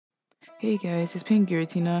Hey guys, it's Pink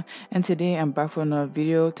Giratina, and today I'm back for another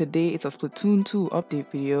video. Today it's a Splatoon 2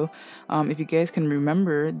 update video. If you guys can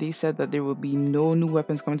remember, they said that there will be no new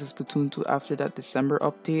weapons coming to Splatoon 2 after that December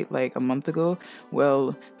update like a month ago.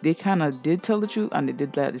 Well, they kind of did tell the truth and they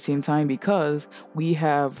did that at the same time because we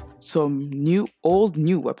have some old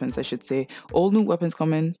new weapons, I should say. Old new weapons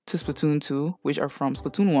coming to Splatoon 2, which are from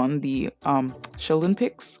Splatoon 1, the Sheldon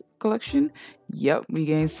picks collection. Yep, we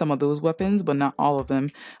gained some of those weapons, but not all of them,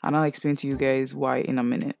 and I'll explain to you guys why in a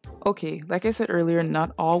minute. Okay, like I said earlier,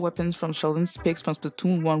 not all weapons from Sheldon's picks from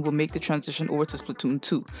Splatoon 1 will make the transition over to Splatoon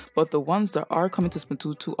 2, but the ones that are coming to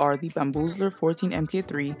Splatoon 2 are the Bamboozler 14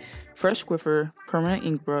 MK3, Fresh Squiffer, Permanent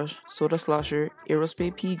Ink Brush, Soda Slosher,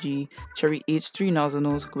 Aerospace PG, Cherry H3 Nozzle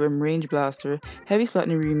Nose, Grim Range Blaster, Heavy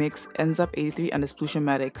Splatoon Remix, Enzap 83, and the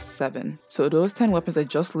Splution-matic 7. So those 10 weapons I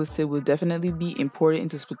just listed will definitely be imported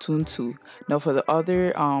into Splatoon 2. Now for the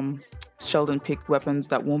other Sheldon picked weapons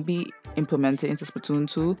that won't be implemented into Splatoon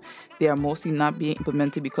 2, they are mostly not being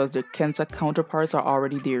implemented because their Kensa counterparts are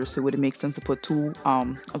already there, so it would make sense to put two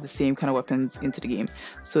of the same kind of weapons into the game.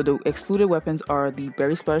 So the excluded weapons are the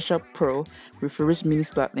Berry Splattershot Pro, Refurbished Mini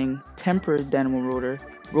Splatling, Tempered Dynamo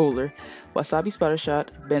Roller, Wasabi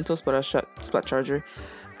Splattershot, Bento Splattershot Splat Charger,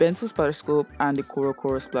 Bento Splatter Scope, and the Koro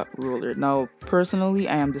Splat Roller. Now, personally,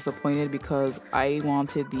 I am disappointed because I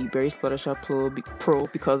wanted the Berry Splattershot Pro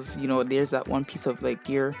because, you know, there's that one piece of like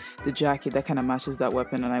gear, the jacket that kind of matches that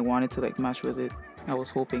weapon, and I wanted to like match with it. I was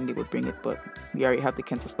hoping they would bring it, but we already have the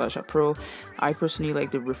Kensa Splattershot Pro. I personally like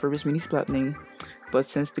the Refurbished Mini Splatling, but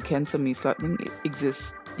since the Kensa Mini Splatling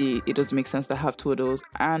exists, it doesn't make sense to have two of those.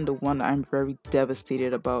 And the one I'm very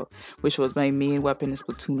devastated about, which was my main weapon in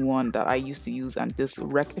Splatoon 1 that I used to use and just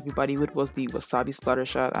wreck everybody with, was the Wasabi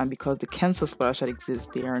Splattershot. And because the Kensa Splattershot exists,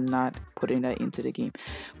 they are not putting that into the game.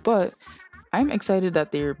 But I'm excited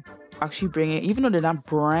that they're actually bringing, even though they're not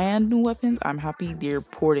brand new weapons, I'm happy they're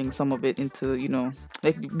porting some of it into, you know,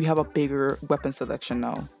 like we have a bigger weapon selection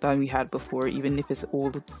now than we had before, even if it's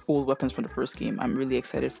old weapons from the first game. I'm really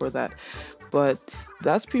excited for that. But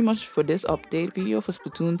that's pretty much for this update video for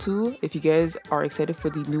Splatoon 2. If you guys are excited for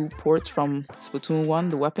the new ports from Splatoon 1,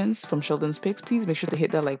 the weapons from Sheldon's picks, please make sure to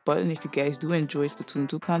hit that like button. If you guys do enjoy Splatoon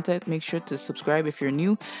 2 content, make sure to subscribe if you're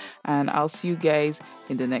new, and I'll see you guys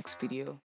in the next video.